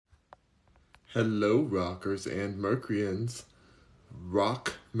Hello, rockers and Mercuryans.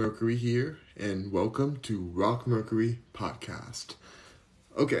 Rock Mercury here, and welcome to Rock Mercury Podcast.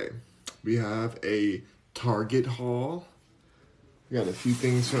 Okay, we have a Target haul. We got a few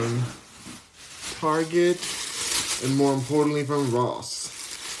things from Target, and more importantly, from Ross.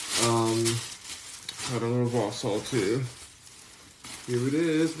 I don't know Ross haul too. Here it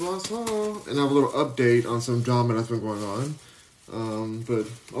is, Ross haul, and I have a little update on some drama that's been going on. But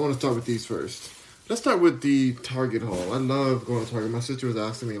I want to start with these first. Let's start with the Target haul. I love going to Target. My sister was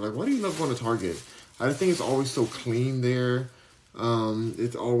asking me, like, why do you love going to Target? I think it's always so clean there.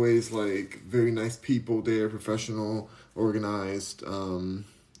 It's always, like, very nice people there, professional, organized,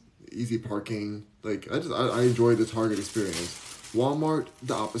 easy parking. Like, I enjoy the Target experience. Walmart,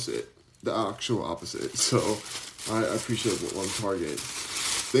 the opposite. The actual opposite. So, I appreciate one Target.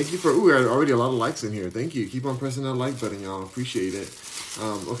 Thank you for, already a lot of likes in here. Thank you. Keep on pressing that like button, y'all. Appreciate it.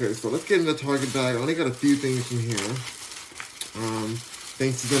 Okay, so let's get in the Target bag. I only got a few things from here.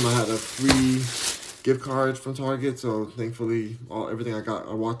 Thanks to them, I had a free gift card from Target. So thankfully, everything I got,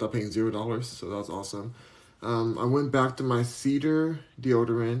 I walked out paying $0. So that was awesome. I went back to my Cedar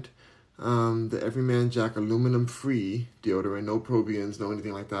deodorant, the Everyman Jack aluminum free deodorant, no Probians, no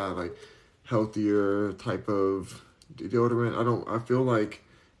anything like that. Like healthier type of deodorant. I feel like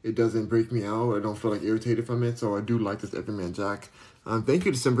it doesn't break me out. I don't feel like irritated from it. So I do like this Everyman Jack. Thank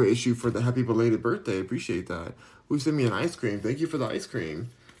you, December issue, for the happy belated birthday. Appreciate that. Who sent me an ice cream? Thank you for the ice cream.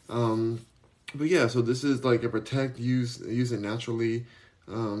 But yeah, so this is like a protect, use it naturally.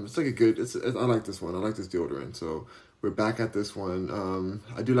 It's like I like this one. I like this deodorant. So we're back at this one.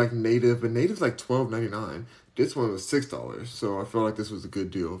 I do like Native, but Native's like $12.99. This one was $6, so I felt like this was a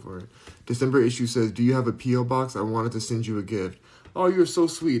good deal for it. December issue says, do you have a P.O. box? I wanted to send you a gift. Oh, you're so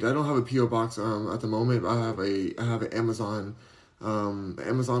sweet. I don't have a P.O. box at the moment. I have an Amazon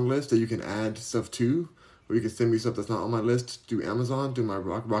list that you can add stuff to, or you can send me stuff that's not on my list through Amazon, through my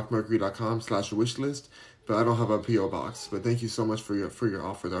rockmercury.com/wish list. But I don't have a P.O. box. But thank you so much for your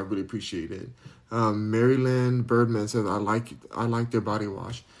offer. I really appreciate it. Maryland Birdman says, I like their body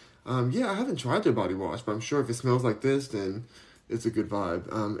wash. Yeah, I haven't tried their body wash, but I'm sure if it smells like this, then it's a good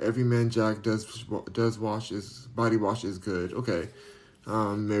vibe. Everyman Jack does wash, his body wash is good. Okay.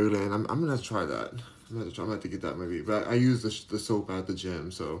 Maryland, I'm gonna have to try that. I'm gonna have to get that maybe. But I use the soap at the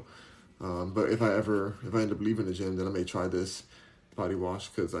gym, so. But if I end up leaving the gym, then I may try this body wash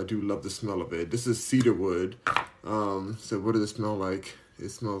because I do love the smell of it. This is cedarwood. So what does it smell like? It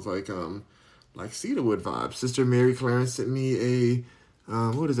smells like cedarwood vibes. Sister Mary Clarence sent me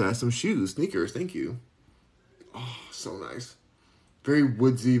what is that? Some shoes, sneakers. Thank you. Oh, so nice. Very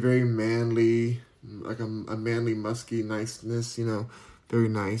woodsy, very manly, like a manly, musky niceness. Very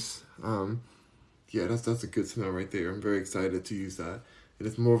nice. Yeah, that's a good smell right there. I'm very excited to use that. And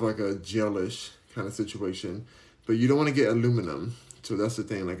it's more of like a gelish kind of situation. But you don't want to get aluminum. So that's the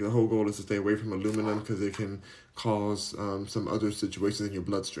thing. Like the whole goal is to stay away from aluminum because it can cause some other situations in your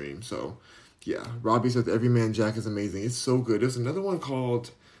bloodstream. So yeah, Robbie says the Everyman Jack is amazing. It's so good. There's another one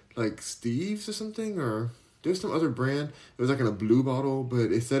called like Steve's or something, or there's some other brand. It was like in a blue bottle,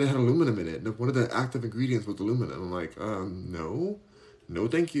 but it said it had aluminum in it. One of the active ingredients was aluminum. I'm like, no,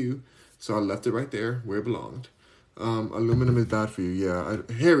 thank you. So I left it right there where it belonged. Aluminum is bad for you. Yeah,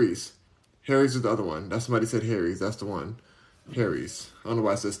 Harry's. Harry's is the other one. That's somebody said Harry's. That's the one. Harry's. I don't know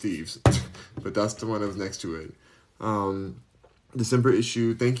why I said Steve's, but that's the one that was next to it. December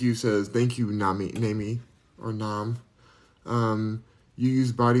issue. Thank you says, thank you, Nami, or Nam. You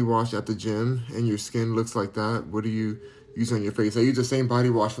use body wash at the gym and your skin looks like that. What do you use on your face? I use the same body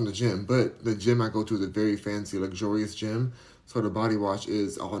wash from the gym, but the gym I go to is a very fancy, luxurious gym. So the body wash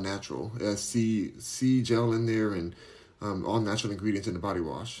is all natural. It has sea gel in there and all natural ingredients in the body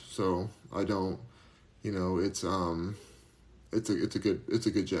wash. So I don't, it's a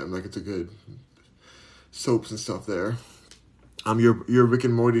good gym. Like it's a good soaps and stuff there. Your Rick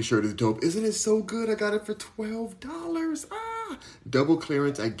and Morty shirt is dope. Isn't it so good? I got it for $12. Double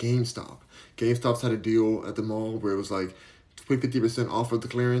clearance at GameStop. GameStop's had a deal at the mall where it was like 50% off of the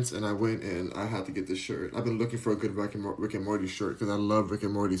clearance, and I went and I had to get this shirt. I've been looking for a good Rick and Morty shirt because I love Rick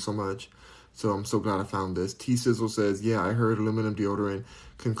and Morty so much. So I'm so glad I found this. T-Sizzle says, yeah, I heard aluminum deodorant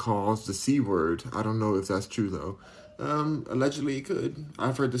can cause the C word. I don't know if that's true, though. Allegedly it could.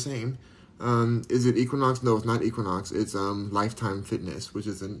 I've heard the same. Is it Equinox? No, it's not Equinox. It's Lifetime Fitness, which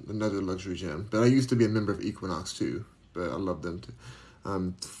is another luxury gym. But I used to be a member of Equinox, too. But I love them, too.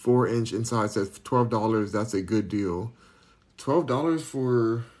 4-inch inside says $12. That's a good deal. $12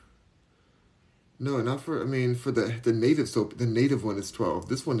 for... No, not for... I mean, for the native soap. The native one is $12.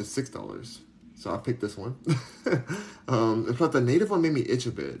 This one is $6. So I picked this one. In fact, the native one made me itch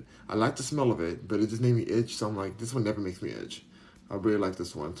a bit. I like the smell of it, but it just made me itch. So I'm like, this one never makes me itch. I really like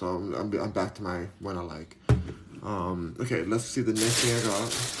this one. So I'm back to my one I like. Okay, let's see the next thing I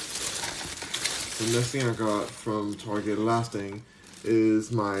got. The next thing I got from Target, the last thing,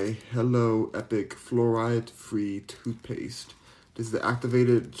 is my Hello Epic Fluoride-Free Toothpaste. This is the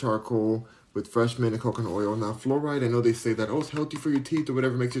activated charcoal with fresh mint and coconut oil. Now, fluoride, I know they say that, oh, it's healthy for your teeth or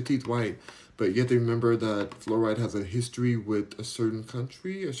whatever makes your teeth white. But you have to remember that fluoride has a history with a certain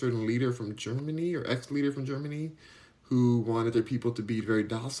country, a certain leader from Germany or ex-leader from Germany who wanted their people to be very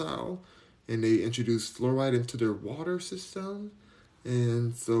docile. And they introduced fluoride into their water system.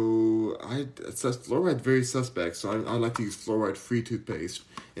 And so fluoride very suspect. So I like to use fluoride-free toothpaste.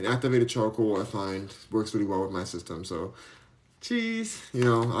 And activated charcoal I find works really well with my system. So cheese, you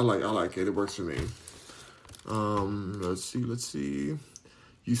know, I like it. It works for me. Let's see.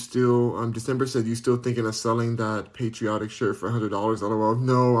 You still, December said, you still thinking of selling that patriotic shirt for $100? LOL.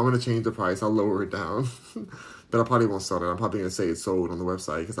 No, I'm going to change the price. I'll lower it down. But I probably won't sell it. I'm probably going to say it's sold on the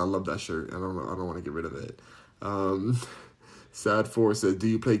website because I love that shirt. I don't want to get rid of it. Sad Four said, do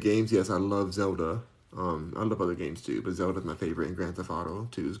you play games? Yes, I love Zelda. I love other games too, but Zelda's my favorite, and Grand Theft Auto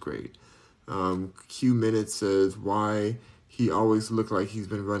 2 is great. Q Minutes says, why he always look like he's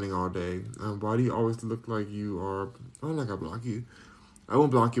been running all day. Why do you always look like you are... I'm not going to block you. I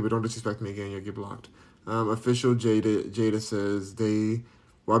won't block you, but don't disrespect me again. You'll get blocked. Official Jada says,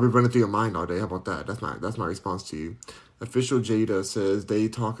 well, I've been running through your mind all day. How about that? That's my response to you. Official Jada says, they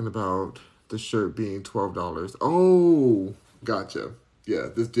talking about the shirt being $12. Oh, gotcha. Yeah,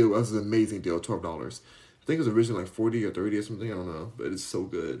 this is an amazing deal, $12. I think it was originally like 40 or 30 or something. I don't know, but it's so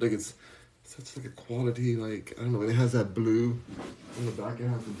good. Like it's such like a quality, like, I don't know, and it has that blue in the back. It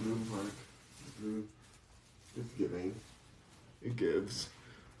has the blue, like, blue. It's giving. It gives.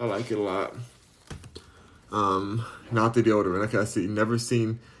 I like it a lot. Not the deodorant. Okay, I see. Never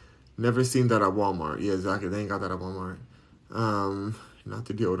seen that at Walmart. Yeah, exactly. They ain't got that at Walmart. Not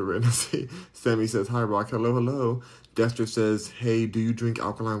the deodorant. I see. Sammy says, hi, Rock. Hello. Dexter says, hey, do you drink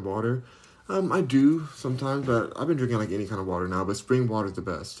alkaline water? I do sometimes, but I've been drinking like any kind of water now, but spring water is the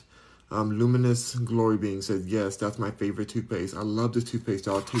best. Luminous Glory Being said, yes, that's my favorite toothpaste. I love this toothpaste,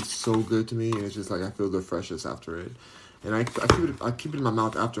 y'all. It tastes so good to me, and it's just like I feel the freshest after it. And I keep it in my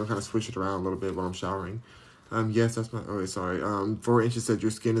mouth after and kind of swish it around a little bit when I'm showering. Yes, that's my... Oh, sorry. 4 Inches said, your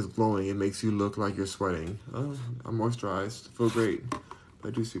skin is glowing. It makes you look like you're sweating. Oh, I'm moisturized. Feel great.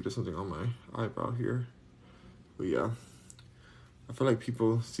 I do see there's something on my eyebrow here. But yeah. I feel like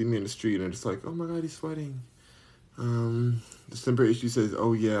people see me in the street and they're just like, oh my God, he's sweating. December Issue says,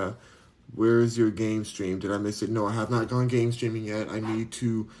 oh yeah, where's your game stream? Did I miss it? No, I have not gone game streaming yet. I need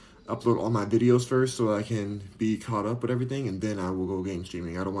to upload all my videos first so I can be caught up with everything, and then I will go game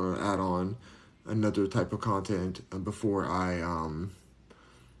streaming. I don't want to add on another type of content before I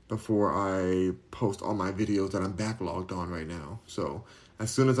post all my videos that I'm backlogged on right now. So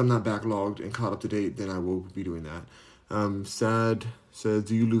as soon as I'm not backlogged and caught up to date, then I will be doing that. Sad says,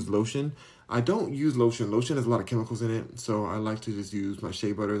 do you use lotion? I don't use lotion. Lotion has a lot of chemicals in it, so I like to just use my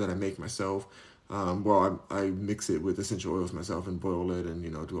shea butter that I make myself. I mix it with essential oils myself and boil it and,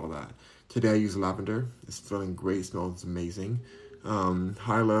 do all that. Today I use lavender. It's smelling great. It smells amazing.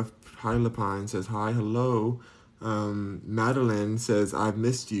 Hyla Pine says, hi, hello. Madeline says, I've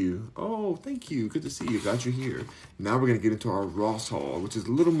missed you. Oh, thank you. Good to see you. Glad you're here. Now we're going to get into our Ross haul, which is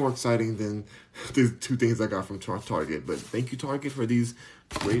a little more exciting than these two things I got from Target. But thank you, Target, for these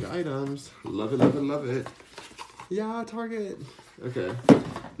great items. Love it. Yeah, Target. Okay,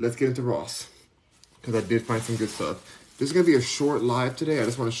 let's get into Ross, because I did find some good stuff. This is going to be a short live today. I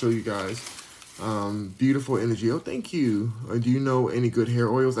just want to show you guys. Beautiful energy. Oh, thank you. Do you know any good hair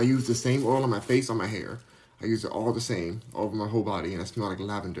oils? I use the same oil on my face, on my hair. I use it all the same, all over my whole body, and I smell like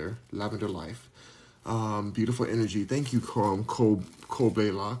lavender. Lavender life. Beautiful energy. Thank you, Cole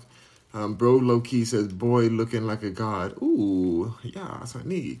Baylock. Bro Low-Key says, boy looking like a god. Ooh, yeah, that's what I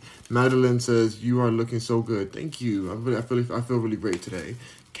need. Madeline says, you are looking so good. Thank you. I feel really great today.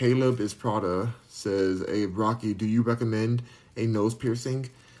 Caleb is Prada says, hey, Rocky, do you recommend a nose piercing?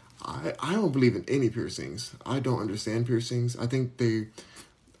 I don't believe in any piercings. I don't understand piercings.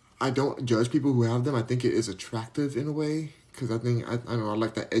 I don't judge people who have them. I think it is attractive in a way, because I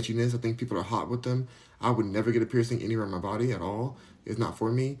like that edginess. I think people are hot with them. I would never get a piercing anywhere in my body at all. It's not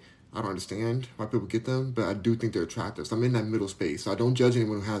for me. I don't understand why people get them, but I do think they're attractive. So I'm in that middle space. So I don't judge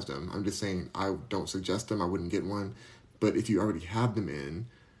anyone who has them. I'm just saying I don't suggest them. I wouldn't get one. But if you already have them in,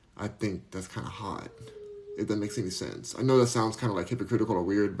 I think that's kind of hot, if that makes any sense. I know that sounds kind of like hypocritical or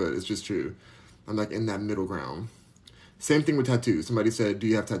weird, but it's just true. I'm like in that middle ground. Same thing with tattoos. Somebody said, do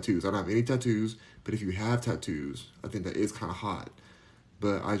you have tattoos? I don't have any tattoos, but if you have tattoos, I think that is kind of hot.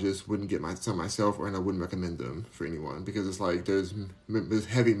 But I just wouldn't get some myself, and I wouldn't recommend them for anyone because it's like there's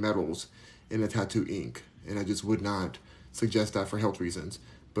heavy metals in the tattoo ink, and I just would not suggest that for health reasons.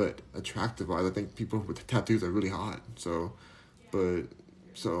 But attractive wise, I think people with tattoos are really hot. So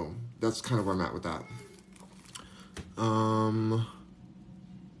that's kind of where I'm at with that.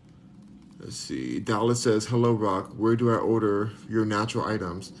 Let's see. Dallas says, hello, Rock. Where do I order your natural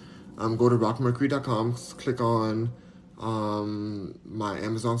items? Go to rockmercury.com, click on my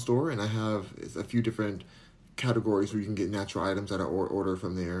Amazon store, and I have a few different categories where you can get natural items that I order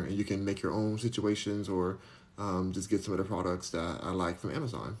from there, and you can make your own situations or just get some of the products that I like from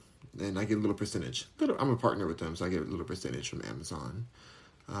Amazon. And I get a little percentage. I'm a partner with them, so I get a little percentage from Amazon.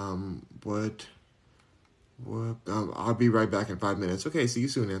 I'll be right back in 5 minutes. Okay, see you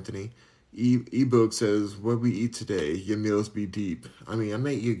soon, Anthony. Ebook says, what we eat today, your meals be deep. I mean, I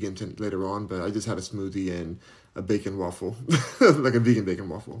may eat again later on, but I just had a smoothie and a bacon waffle, like a vegan bacon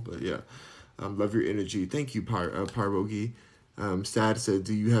waffle. But yeah, love your energy. Thank you, Pyrogi. Sad said,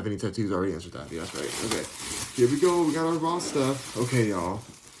 do you have any tattoos? I already answered that. Yeah, that's right. Okay, here we go. We got our raw stuff. Okay, y'all.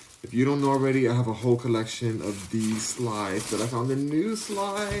 If you don't know already, I have a whole collection of these slides that I found. The new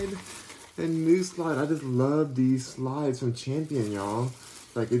slide. I just love these slides from Champion, y'all.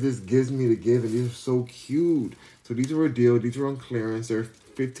 Like, it just gives me the give, and these are so cute. So these are a deal. These are on clearance. They're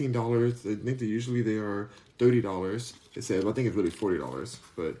 $15. I think usually they are $30. It says, I think it's really $40.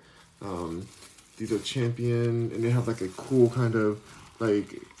 But these are Champion, and they have like a cool kind of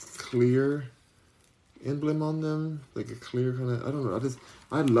like clear emblem on them, like a clear kind of. I don't know.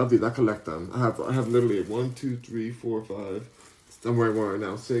 I love these. I collect them. I have literally 1, 2, 3, 4, 5. I'm wearing one right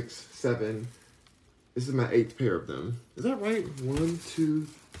now. 6, 7. This is my 8th pair of them. Is that right? 1, 2,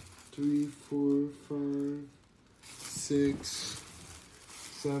 3, 4, 5, 6,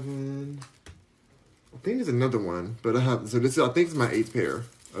 7. I think there's another one, but I think it's my 8th pair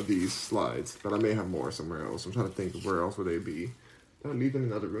of these slides, but I may have more somewhere else. I'm trying to think of where else would they be. Did I leave them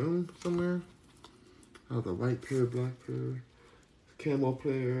in another room somewhere? I have the white pair, black pair, camel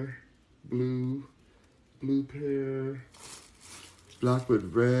pair, blue pair, black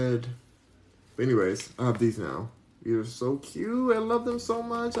with red. But anyways, I have these now. These are so cute. I love them so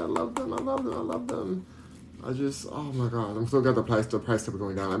much. I love them. I just, oh my God. I'm so glad the price kept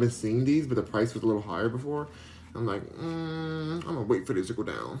going down. I've been seeing these, but the price was a little higher before. I'm like, I'm gonna wait for this to go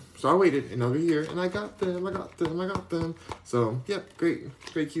down. So I waited another year, and I got them. So, yep, great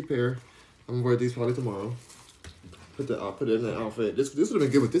cute pair. I'm gonna wear these probably tomorrow. I'll put it in the outfit. This would have been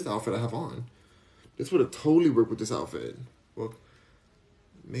good with this outfit I have on. This would have totally worked with this outfit. Well,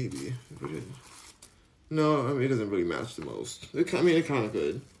 maybe. No, I mean, it doesn't really match the most. It kind of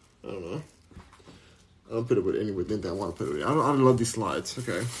could. I don't know. I don't put it with anything that I want to put it with. I love these slides.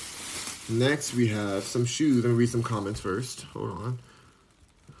 Okay. Next, we have some shoes. Let me read some comments first. Hold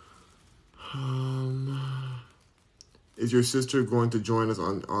on. Is your sister going to join us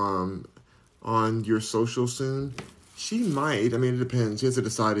on your social soon? She might. I mean, it depends. She has to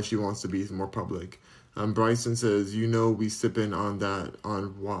decide if she wants to be more public. Bryson says, we sipping on that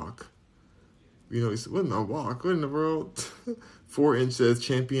on walk. What on walk? What in the world? 4-inch says,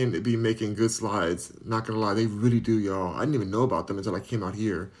 Champion be making good slides. Not gonna lie, they really do, y'all. I didn't even know about them until I came out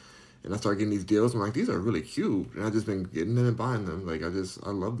here. And I started getting these deals. I'm like, these are really cute. And I've just been getting them and buying them. Like, I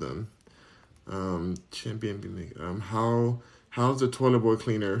love them. Champion be making, how's the toilet bowl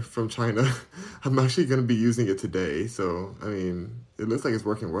cleaner from China? I'm actually going to be using it today. So, I mean, it looks like it's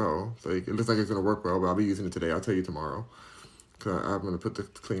working well. Like, it looks like it's going to work well, but I'll be using it today. I'll tell you tomorrow. Cause I'm going to put the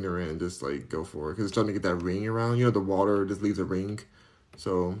cleaner in and just, like, go for it. Because it's starting to get that ring around. The water just leaves a ring.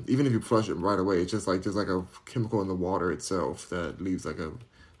 So, even if you flush it right away, it's just like there's, like, a chemical in the water itself that leaves, like, a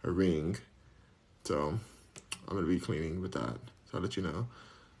ring. So, I'm going to be cleaning with that. So, I'll let you know.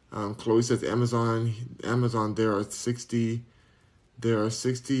 Chloe says, Amazon, there are 60,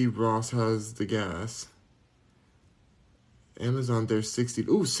 Ross has the gas. Amazon, there's 60,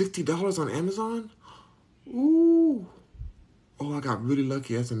 $60 on Amazon? Ooh. Oh, I got really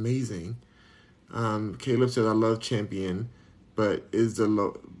lucky. That's amazing. Caleb says, I love Champion, but it's the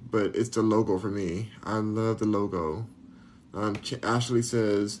logo for me. I love the logo. Ashley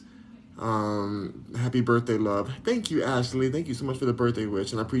says, happy birthday, love. Thank you, Ashley. Thank you so much for the birthday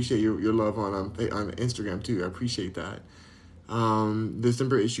wish, and I appreciate your love on Instagram too. I appreciate that.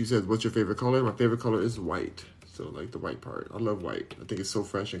 December issue says, what's your favorite color? My favorite color is white. So like the white part. I love white. I think it's so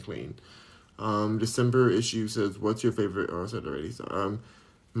fresh and clean. December issue says, what's your favorite? Oh, I said already. So,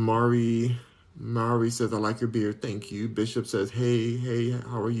 Mari says, I like your beard. Thank you. Bishop says, hey,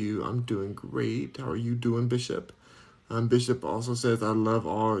 how are you? I'm doing great. How are you doing, Bishop? Bishop also says, I love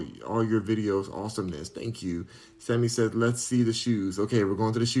all your videos. Awesomeness. Thank you. Sammy says, let's see the shoes. Okay, we're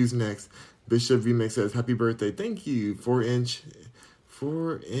going to the shoes next. Bishop Remix says, happy birthday. Thank you. 4-inch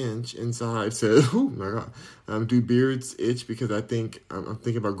inside says, oh my god. Do beards itch? Because I'm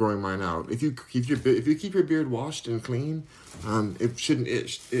thinking about growing mine out. If you keep your beard washed and clean, it shouldn't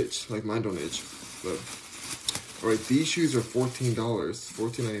itch like mine don't itch. But all right, these shoes are $14,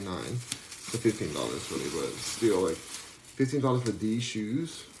 $14.99 to $15 really, but still like $15 for these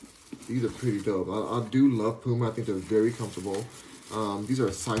shoes. These are pretty dope. I do love Puma. I think they're very comfortable. These are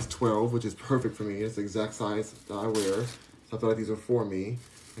a size 12, which is perfect for me. It's the exact size that I wear. So I feel like these are for me.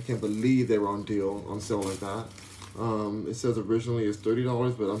 I can't believe they were on sale like that. It says originally it's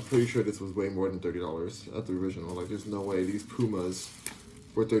 $30, but I'm pretty sure this was way more than $30 at the original. Like, there's no way these Pumas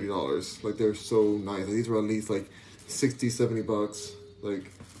were $30. Like, they're so nice. Like, these were at least like 60, 70 bucks. Like,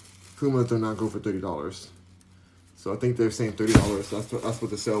 Pumas do not go for $30. So I think they're saying $30. That's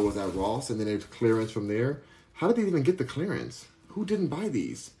what the sale was at Ross, and then there's clearance from there. How did they even get the clearance? Who didn't buy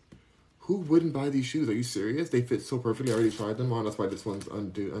these? Who wouldn't buy these shoes? Are you serious? They fit so perfectly. I already tried them on. That's why this one's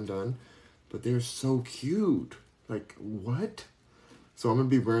undone. But they're so cute. Like, what? So I'm going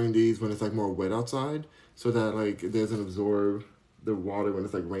to be wearing these when it's, like, more wet outside so that, like, it doesn't absorb the water when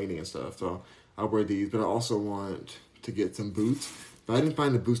it's, like, raining and stuff. So I'll wear these. But I also want to get some boots. But I didn't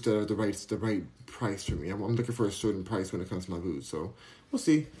find the boots that are the right price for me. I'm looking for a certain price when it comes to my boots. So we'll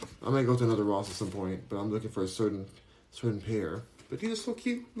see. I might go to another Ross at some point. But I'm looking for a certain pair. But these are so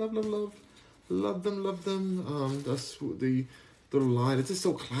cute. Love, love, love. Love them, love them. That's the little line. It's just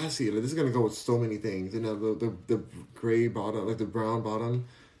so classy. Like, this is gonna go with so many things. You know, the gray bottom, like the brown bottom.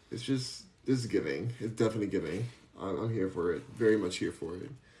 It's just, this is giving. It's definitely giving. I'm here for it. Very much here for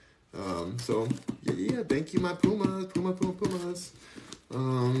it. So yeah. Thank you, my Pumas. Pumas.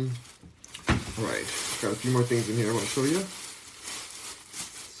 All right. Got a few more things in here I want to show you.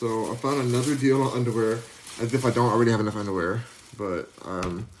 So I found another deal on underwear, as if I don't already have enough underwear, but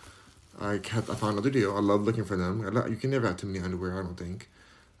I found another deal. I love looking for them. You can never have too many underwear, I don't think.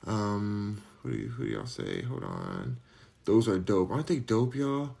 Who do y'all say? Hold on. Those are dope. Aren't they dope,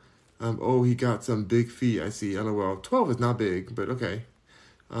 y'all? Oh, he got some big feet. I see. LOL. 12 is not big, but okay.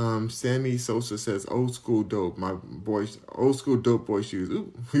 Sammy Sosa says, old school dope. Old school dope boy shoes.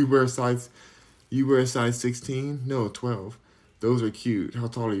 Ooh, you wear a size 16? No, 12. Those are cute. How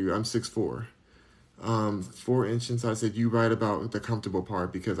tall are you? I'm 6'4". 4-inch inside said, you write about the comfortable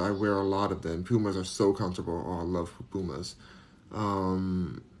part because I wear a lot of them. Pumas are so comfortable. Oh, I love Pumas.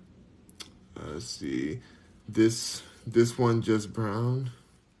 Let's see. This one just brown.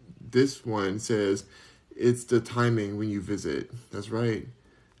 This one says, it's the timing when you visit. That's right.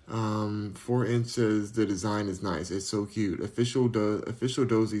 4-inch says the design is nice. It's so cute. Official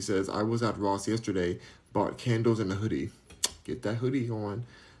Dozy says, I was at Ross yesterday, bought candles and a hoodie. Get that hoodie on.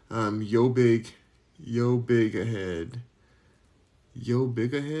 Yo big ahead.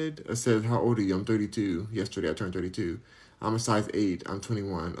 Says, how old are you? I'm 32. Yesterday I turned 32. I'm a size 8. I'm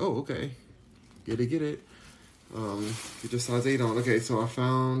 21. Oh, okay. Get it. Get your size 8 on. Okay, so I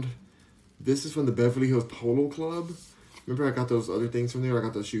found, this is from the Beverly Hills Polo Club. Remember I got those other things from there? I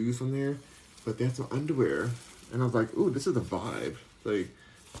got those shoes from there. But they have some underwear. And I was like, ooh, this is the vibe. Like,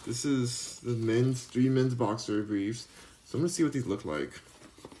 this is the 3 men's boxer briefs. So I'm going to see what these look like.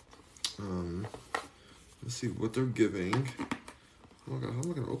 Let's see what they're giving. Oh my god, how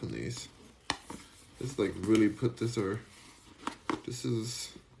am I going to open these? This is like really put this, or this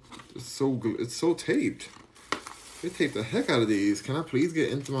is, it's so taped. They taped the heck out of these. Can I please get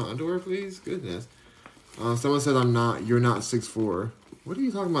into my underwear, please? Goodness. Someone said you're not 6'4". What are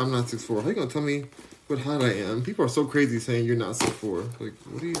you talking about? I'm not 6'4". How you going to tell me what height I am? People are so crazy saying you're not 6'4". Like,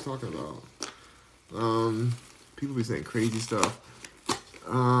 what are you talking about? People be saying crazy stuff.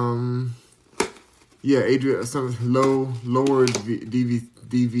 Yeah, Adrian, some lower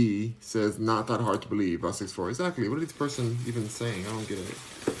DV says, not that hard to believe about 6'4". Exactly. What is this person even saying? I don't get it.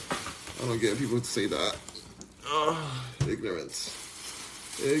 I don't get people to say that. Ignorance.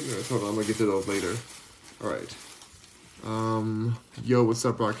 Hold on, I'm gonna get to those later. All right. Yo, what's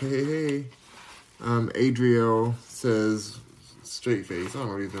up, Brock? Hey. Adriel says, straight face. I don't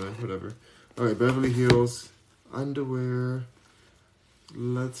know what he's doing. Whatever. All right, Beverly Hills underwear.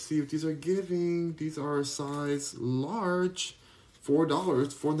 Let's see what these are giving. These are a size large. $4,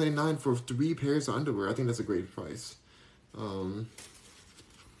 $4.99 for 3 pairs of underwear. I think that's a great price.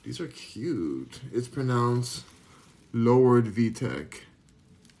 These are cute. It's pronounced Lowered VTech.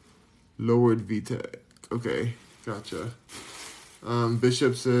 Okay, gotcha.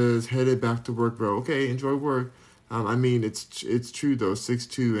 Bishop says, headed back to work, bro. Okay, enjoy work. I mean, it's true though.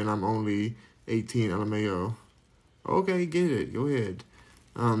 6'2", and I'm only 18. LMAO. Okay, get it. Go ahead.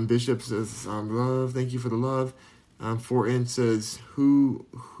 Bishop says, love. Thank you for the love. 4-inch says, who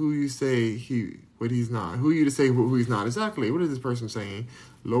you say what he's not? Who you to say who he's not? Exactly. What is this person saying?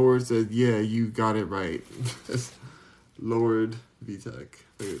 Lord says, yeah, you got it right. Lord VTech.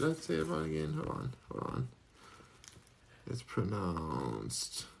 Wait, let's say it wrong again. Hold on. It's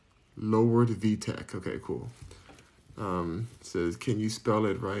pronounced Lord VTech. Okay, cool. Says, can you spell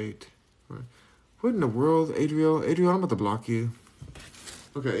it right? What in the world, Adriel? Adriel, I'm about to block you.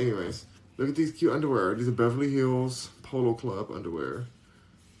 Okay, anyways. Look at these cute underwear. These are Beverly Hills Polo Club underwear.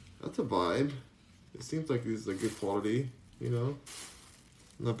 That's a vibe. It seems like these are good quality, you know?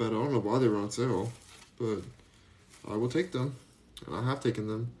 Not bad. I don't know why they were on sale, but I will take them. And I have taken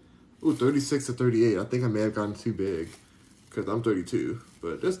them. Ooh, 36 to 38. I think I may have gotten too big because I'm 32.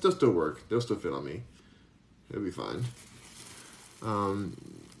 But they'll still work. They'll still fit on me. It'll be fine.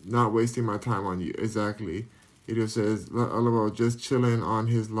 Not wasting my time on you. Exactly. It just says, LOL, just chilling on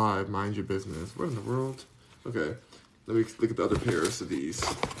his live. Mind your business. What in the world? Okay. Let me look at the other pairs of these.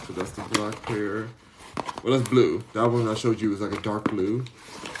 So that's the black pair. Well, that's blue. That one I showed you was like a dark blue.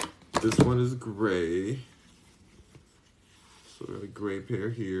 This one is gray. So we got a gray pair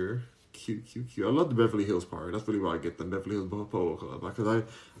here. Cute. I love the Beverly Hills part. That's really why I get them. Beverly Hills Polo Club. Because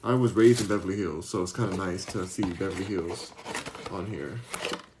I was raised in Beverly Hills. So it's kind of nice to see Beverly Hills on here.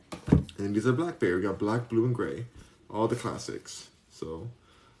 And these are black pair. We got black, blue, and gray. All the classics. So,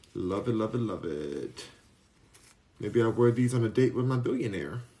 love it. Maybe I'll wear these on a date with my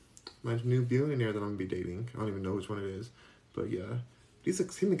billionaire. My new billionaire that I'm going to be dating. I don't even know which one it is. But yeah. These are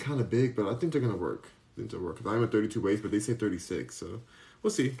seeming kind of big, but I think they're going to work. Because I'm at 32 waist, but they say 36. So,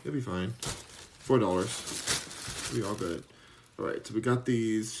 we'll see. It'll be fine. $4. It'll be all good. Alright, so we got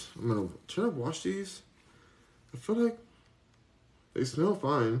these. Should I wash these? I feel like they smell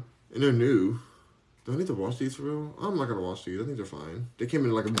fine. And they're new. Do I need to wash these for real? I'm not going to wash these. I think they're fine. They came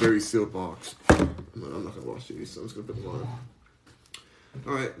in like a very sealed box. I'm not going to wash these, so I'm just going to put them on.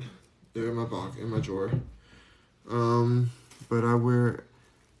 Alright. They're in my box, in my drawer. But I wear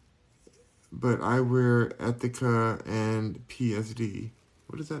Ethica and PSD.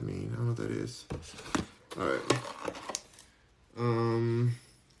 What does that mean? I don't know what that is. Alright.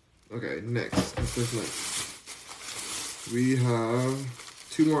 Okay, next. What's this next? We have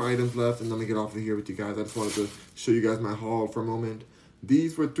 2 more items left, and then I'm going to get off of here with you guys. I just wanted to show you guys my haul for a moment.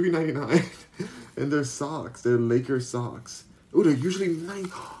 These were $3.99, and they're socks. They're Lakers socks. Oh, they're usually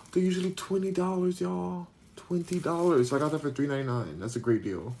They're usually $20, y'all. $20. So I got that for $3.99. That's a great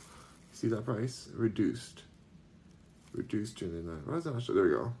deal. See that price? Reduced $2.99. Why is that not sure? There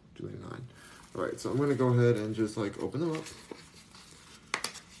we go. $2.99. All right, so I'm going to go ahead and just, open them up.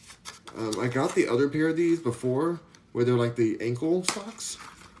 I got the other pair of these before, where they're like the ankle socks.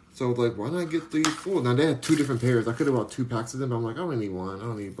 So why not get these full? Now they had 2 different pairs. I could have bought 2 packs of them, but I'm like, I only need one. I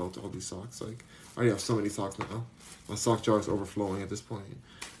don't need both all these socks. I already have so many socks now. My sock jar is overflowing at this point.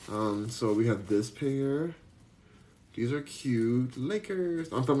 So we have this pair. These are cute.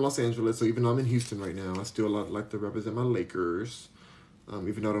 Lakers. I'm from Los Angeles, so even though I'm in Houston right now, I still like to represent my Lakers.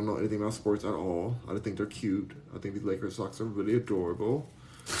 Even though I don't know anything about sports at all. I think they're cute. I think these Lakers socks are really adorable.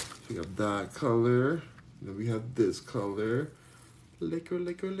 We have that color. Then we have this color.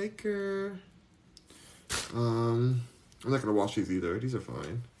 Laker. I'm not going to wash these either. These are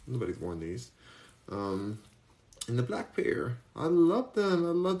fine. Nobody's worn these. And the black pair. I love them.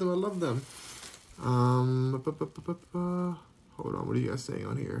 Hold on. What are you guys saying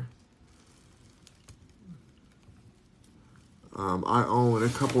on here? I own a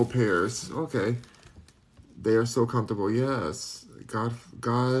couple pairs. Okay. They are so comfortable. Yes.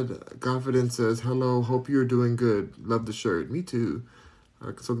 Godfidence says, hello, hope you're doing good. Love the shirt. Me too.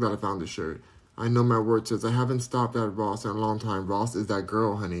 I'm so glad I found this shirt. I know my word says, I haven't stopped at Ross in a long time. Ross is that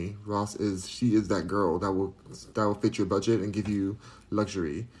girl, honey. She is that girl that will fit your budget and give you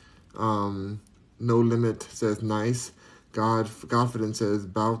luxury. No Limit says, nice. Godfidence says,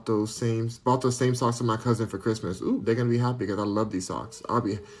 bought those same socks for my cousin for Christmas. Ooh, they're gonna be happy because I love these socks.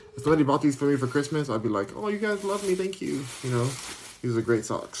 If somebody bought these for me for Christmas, I'd be like, oh, you guys love me, thank you. These are great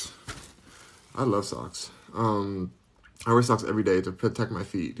socks. I love socks. I wear socks every day to protect my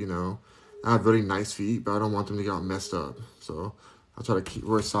feet. I have really nice feet, but I don't want them to get all messed up. So I try to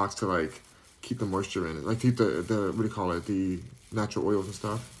wear socks to keep the moisture in it, keep the what do you call it, the natural oils and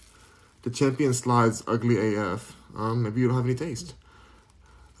stuff. The Champion slides ugly AF. Maybe you don't have any taste.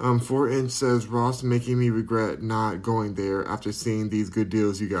 4-inch says, Ross making me regret not going there after seeing these good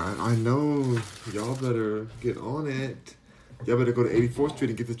deals you got. I know. Y'all better get on it. Y'all better go to 84th Street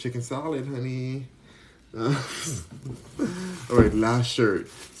and get the chicken salad, honey. All right, last shirt.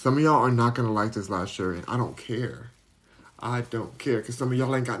 Some of y'all are not gonna like this last shirt, and I don't care. I don't care, because some of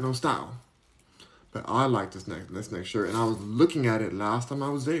y'all ain't got no style. But I like this next shirt, and I was looking at it last time I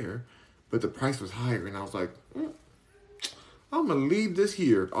was there, but the price was higher, and I was like, I'm gonna leave this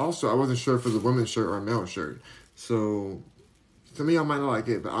here. Also, I wasn't sure if it was a women's shirt or a male shirt, so some of y'all might not like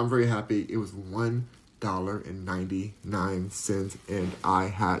it, but I'm very happy. It was $1.99, and I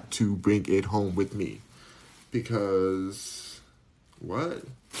had to bring it home with me because what?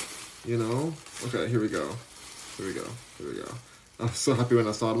 You know? Okay, here we go. Here we go. Here we go. I was so happy when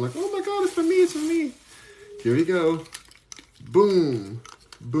I saw it. I'm like, oh my God, it's for me. It's for me. Here we go. Boom.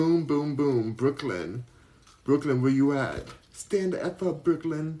 Boom, boom, boom. Brooklyn. Brooklyn, where you at? Stand the F up,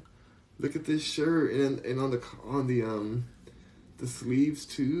 Brooklyn. Look at this shirt and on the sleeves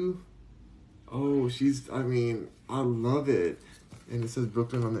too. Oh, I love it. And it says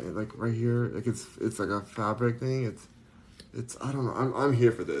Brooklyn on the like right here. Like it's like a fabric thing. It's I don't know. I'm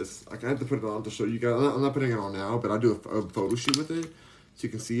here for this. Like I had to put it on to show you guys. I'm not putting it on now, but I'll do a photo shoot with it so you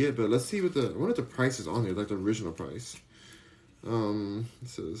can see it. But let's see what I wonder if the price is on there, like the original price. It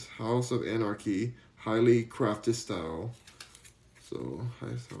says House of Anarchy, highly crafted style. So I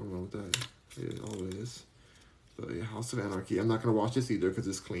don't know what that all is. But yeah, House of Anarchy. I'm not gonna wash this either because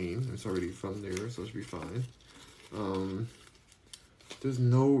it's clean. It's already from there, so it should be fine. There's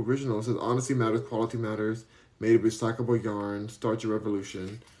no original. It says honesty matters, quality matters. Made of recyclable yarn. Start your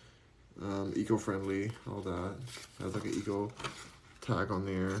revolution. Eco-friendly. All that. Has like an eco tag on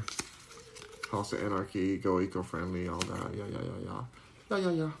there. House of Anarchy. Go eco-friendly. All that.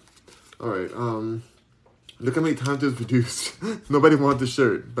 Yeah. All right. Look how many times it was produced. Nobody wanted the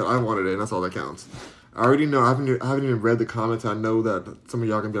shirt, but I wanted it, and that's all that counts. I already know. I haven't even read the comments. I know that some of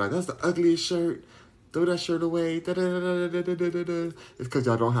y'all can be like, "That's the ugliest shirt. Throw that shirt away." It's because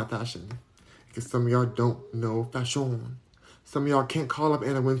y'all don't have fashion. Because some of y'all don't know fashion. Some of y'all can't call up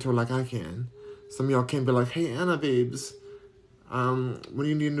Anna Wintour like I can. Some of y'all can't be like, "Hey, Anna, babes. When do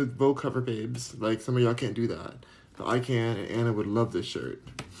you need a new Vogue cover, babes?" Like, some of y'all can't do that. But I can, and Anna would love this shirt.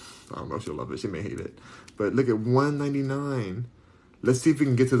 I don't know if she'll love it. She may hate it. But look at $1.99. Let's see if we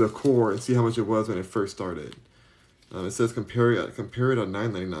can get to the core and see how much it was when it first started. It says compare it at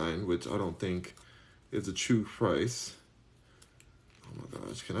 $9.99, which I don't think is a true price. Oh my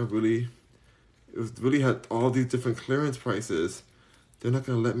gosh, can I really? It really had all these different clearance prices. They're not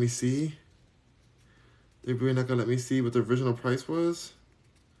gonna let me see. They're really not gonna let me see what the original price was.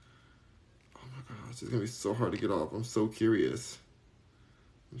 Oh my gosh, it's gonna be so hard to get off. I'm so curious.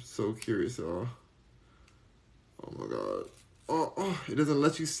 I'm so curious, y'all. Oh my god. Oh, it doesn't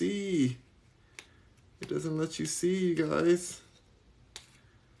let you see. It doesn't let you see, you guys.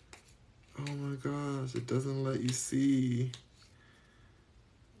 Oh my gosh, it doesn't let you see.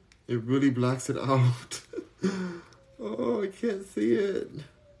 It really blacks it out. Oh, I can't see it.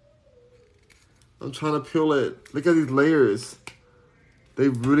 I'm trying to peel it. Look at these layers. They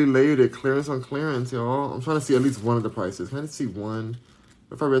really layered it, clearance on clearance, y'all. I'm trying to see at least one of the prices. Can I see one?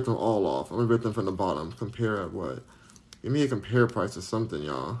 If I rip them all off, I'm gonna rip them from the bottom. Compare at what? Give me a compare price or something,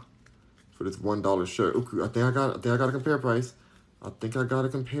 y'all. For this $1 shirt. Ooh, I think I got a compare price. I think I got a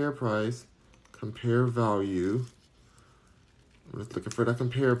compare price. Compare value. I'm just looking for that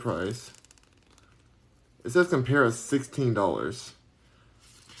compare price. It says compare at $16.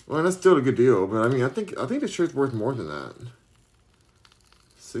 Well, that's still a good deal, but I mean, I think the shirt's worth more than that.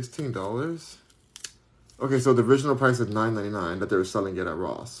 $16. Okay, so the original price is $9.99 that they were selling it at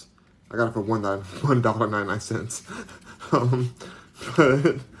Ross. I got it for $1.99.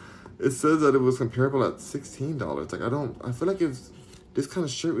 But it says that it was comparable at $16. Like I feel like this kind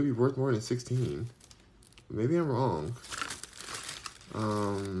of shirt would be worth more than $16. Maybe I'm wrong.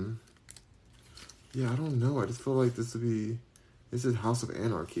 Yeah, I don't know. I just feel like this is House of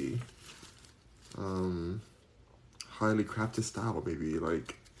Anarchy. Highly crafted style, maybe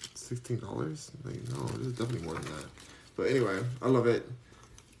like $16. Like, no, this is definitely more than that. But anyway, I love it.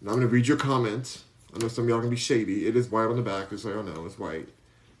 Now I'm gonna read your comments. I know some of y'all can be shady. It is white on the back, just so y'all know it's white.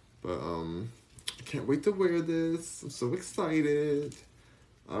 But I can't wait to wear this. I'm so excited.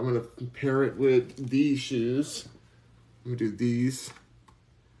 I'm gonna pair it with these shoes. I'm gonna do these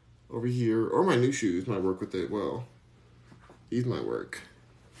over here, or my new shoes might work with it well. These might work.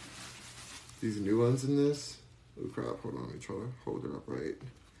 These new ones in this. Oh crap, hold on, let me try to hold it up right.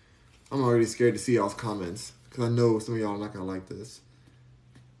 I'm already scared to see y'all's comments, because I know some of y'all are not gonna like this.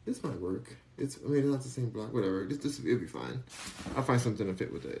 This might work. It's not the same black, whatever. It'll be fine. I'll find something to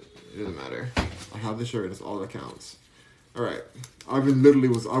fit with it. It doesn't matter. I have the shirt, that's all that counts. Alright. I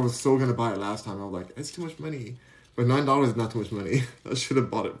was so gonna buy it last time. I was like, it's too much money. But $9 is not too much money. I should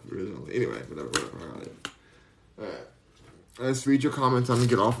have bought it originally. Anyway, whatever, I got it. Alright. Let's read your comments. I'm gonna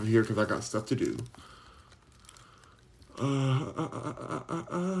get off of here because I got stuff to do. Oh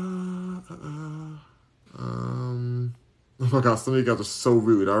my gosh, some of you guys are so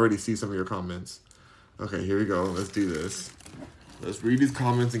rude. I already see some of your comments. Okay, here we go. Let's do this. Let's read these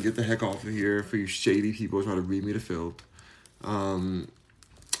comments and get the heck off of here for you shady people trying to read me to filth.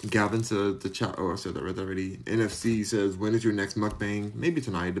 Gavin said the chat. Oh, I said that, read that already. NFC says, when is your next mukbang? Maybe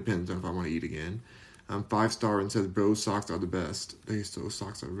tonight. Depends on if I want to eat again. 5-star and says, bro, socks are the best. Those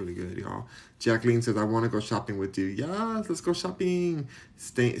socks are really good, y'all. Jacqueline says, I want to go shopping with you. Yes, let's go shopping.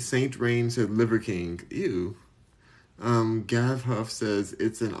 Saint Rain said, Liver King. Ew. Gav Huff says,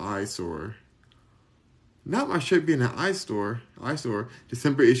 it's an eyesore. Not my shirt being an eyesore.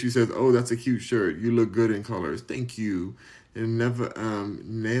 December issue says, oh, that's a cute shirt. You look good in colors. Thank you. And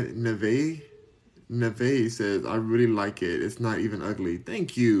Neve says, I really like it. It's not even ugly.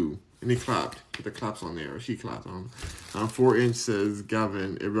 Thank you. And he clapped. Put the claps on there. Or she clapped on. 4-inch says,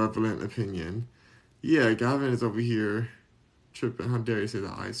 Gavin, irrelevant opinion. Yeah, Gavin is over here tripping. How dare you say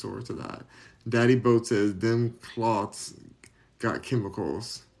the eyesore to that? Daddy Boat says, them cloths got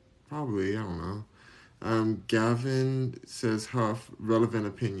chemicals. Probably, I don't know. Gavin says, Huff, relevant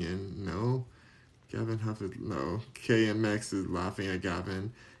opinion. No. Gavin Huff is no. KMX is laughing at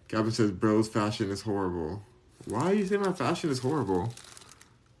Gavin. Gavin says, bro's fashion is horrible. Why are you saying my fashion is horrible?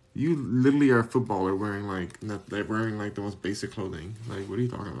 You literally are a footballer wearing like the most basic clothing. Like, what are you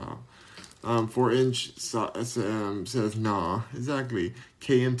talking about? 4-inch says, nah. Exactly.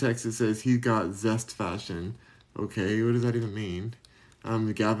 KM Texas says, he got zest fashion. Okay, what does that even mean?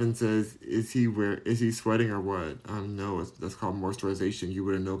 Gavin says, is he sweating or what? No, that's called moisturization. You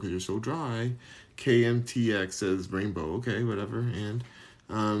wouldn't know because you're so dry. KMTX says rainbow. Okay, whatever. And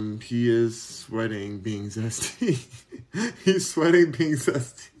he is sweating being zesty. He's sweating being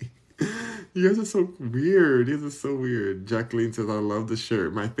zesty. You guys are so weird. You guys are so weird. Jacqueline says, I love the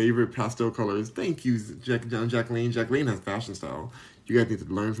shirt. My favorite pastel colors. Thank you, Jacqueline. Jacqueline has fashion style. You guys need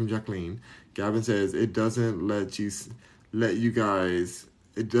to learn from Jacqueline. Gavin says, it doesn't let you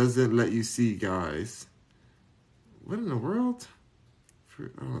see guys. What in the world? I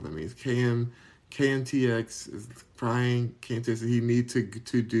don't know what that means. KMTX is crying. KMTX says he needs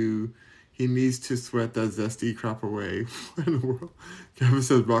he needs to sweat that zesty crap away. What in the world? Gavin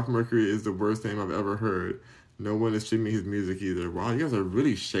says Rock Mercury is the worst name I've ever heard. No one is streaming his music either. Wow, you guys are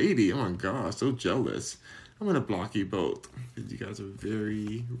really shady. Oh my gosh, so jealous. I'm gonna block you both. You guys are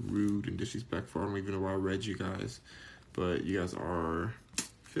very rude and disrespectful. I don't even know why I read you guys. But you guys are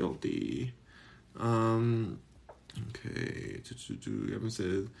filthy. Okay. Gavin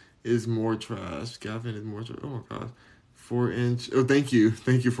says, is more trash. Gavin is more trash. Oh my god. 4-inch. Oh, thank you.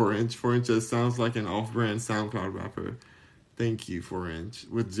 Thank you, 4-inch. 4-inch says, sounds like an off-brand SoundCloud rapper. Thank you, 4-inch.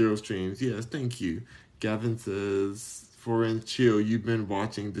 With 0 streams. Yes, thank you. Gavin says, 4-inch chill. You've been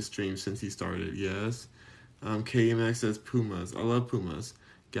watching the stream since he started. Yes. KMX says Pumas. I love Pumas.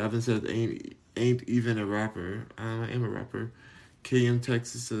 Gavin says, ain't even a rapper. I am a rapper. KM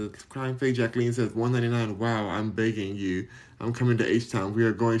Texas says, Crime Fake Jacqueline says, $1.99. Wow, I'm begging you. I'm coming to H-Town. We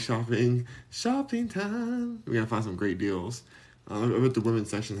are going shopping. Shopping time. We're going to find some great deals. I bet the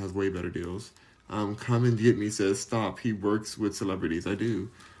women's section has way better deals. Come and Get Me says, stop. He works with celebrities. I do.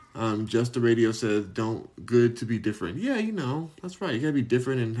 Just the Radio says, good to be different. Yeah, you know, that's right. You got to be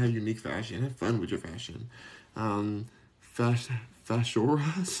different and have unique fashion. Have fun with your fashion.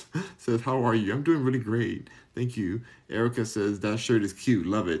 Fashoras says, how are you? I'm doing really great. Thank you. Erica says, that shirt is cute.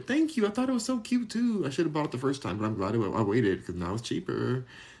 Love it. Thank you. I thought it was so cute too. I should have bought it the first time, but I'm glad I waited because now it's cheaper.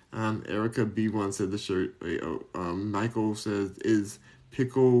 Erica B1 said the shirt. Michael says, is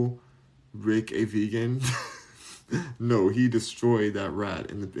Pickle Rick a vegan? No, he destroyed that rat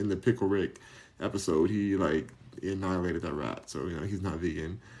in the Pickle Rick episode. He annihilated that rat. So, he's not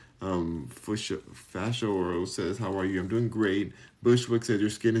vegan. Fasho says, how are you? I'm doing great. Bushwick says,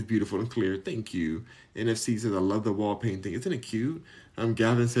 your skin is beautiful and clear. Thank you. NFC says, I love the wall painting. Isn't it cute?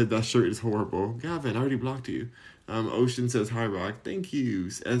 Gavin said, that shirt is horrible. Gavin, I already blocked you. Ocean says, hi, Rock. Thank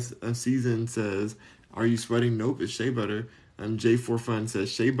you. Season says, are you sweating? Nope, it's shea butter. J4Fun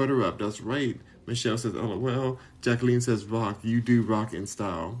says, shea butter up. That's right. Michelle says, LOL. Jacqueline says, Rock, you do rock in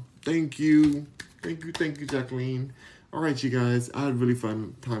style. Thank you. Thank you, Jacqueline. All right, you guys. I had a really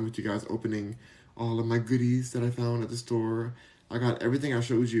fun time with you guys opening all of my goodies that I found at the store. I got everything I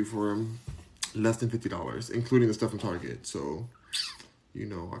showed you for less than $50, including the stuff from Target. So, I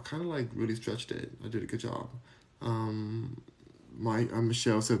kind of really stretched it. I did a good job.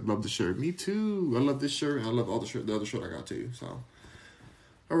 Michelle said, love the shirt. Me too. I love this shirt, and I love the other shirt I got too. So,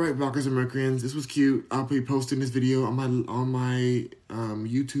 All right, Rockers and Mercuryans, this was cute. I'll be posting this video on my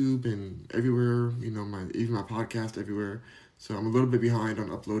YouTube and everywhere. You know, even my podcast everywhere. So I'm a little bit behind on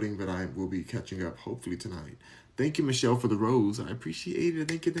uploading, but I will be catching up hopefully tonight. Thank you, Michelle, for the rose. I appreciate it.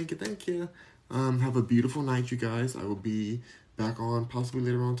 Thank you, thank you, thank you. Have a beautiful night, you guys. I will be back on possibly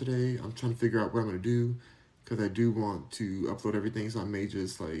later on today. I'm trying to figure out what I'm gonna do because I do want to upload everything. So I may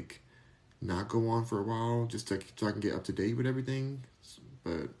just like not go on for a while just so I can get up to date with everything.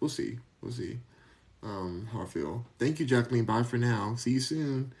 But we'll see. We'll see how I feel. Thank you, Jacqueline. Bye for now. See you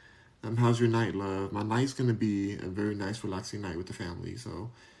soon. How's your night, love? My night's going to be a very nice, relaxing night with the family. So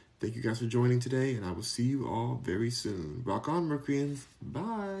thank you guys for joining today, and I will see you all very soon. Rock on, Mercuryans.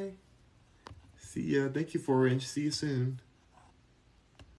 Bye. See ya. Thank you, 4-inch. See you soon.